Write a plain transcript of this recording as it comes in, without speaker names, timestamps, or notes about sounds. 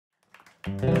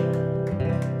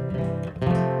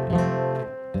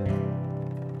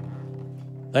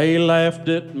They laughed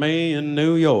at me in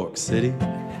New York City,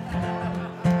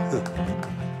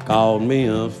 called me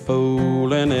a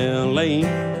fool in L.A.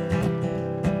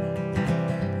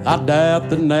 I doubt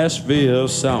that Nashville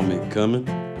saw me coming.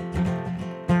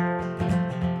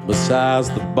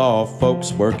 Besides the bar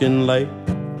folks working late,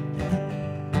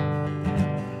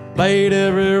 played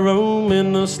every room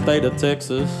in the state of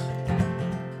Texas,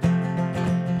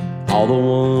 all the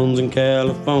ones in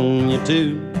California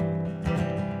too.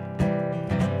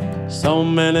 So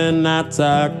many nights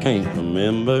I can't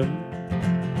remember.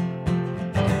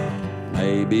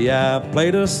 Maybe I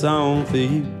played a song for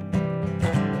you.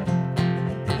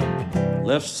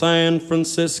 Left San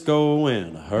Francisco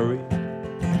in a hurry.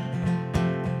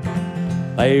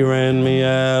 They ran me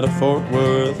out of Fort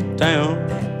Worth town.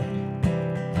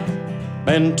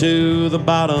 Been to the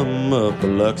bottom of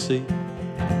Biloxi.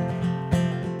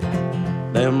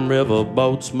 Them river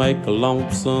boats make a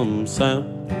lonesome sound.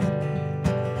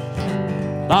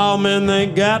 Oh man, they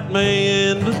got me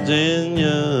in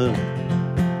Virginia.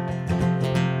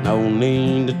 No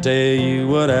need to tell you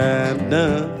what I've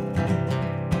done,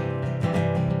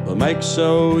 but make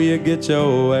sure you get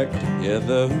your act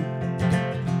together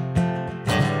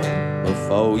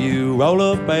before you roll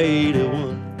up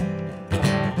 81.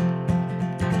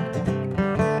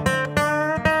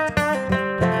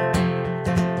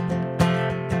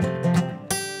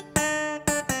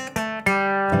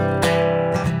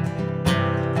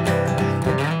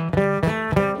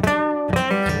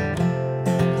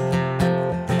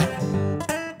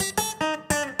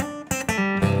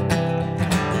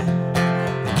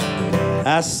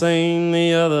 I seen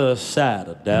the other side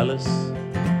of Dallas,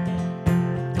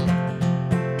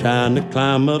 trying to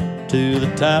climb up to the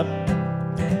top.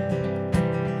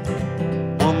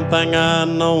 One thing I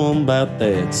know about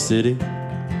that city,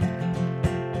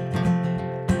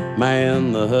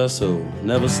 man, the hustle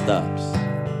never stops.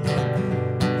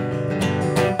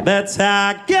 That's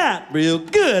how I got real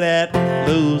good at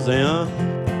losing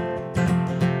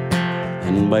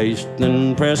and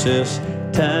wasting precious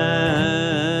time.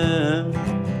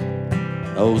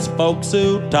 Those folks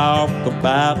who talk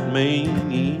about me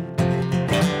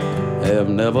have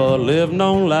never lived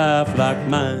no life like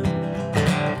mine.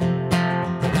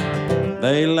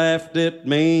 They laughed at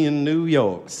me in New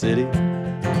York City,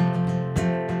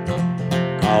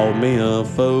 called me a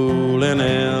fool in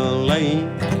L.A.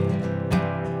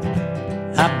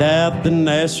 I doubt that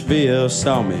Nashville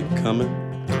saw me coming.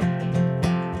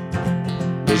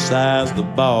 Besides the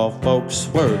bar folks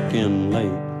working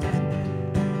late,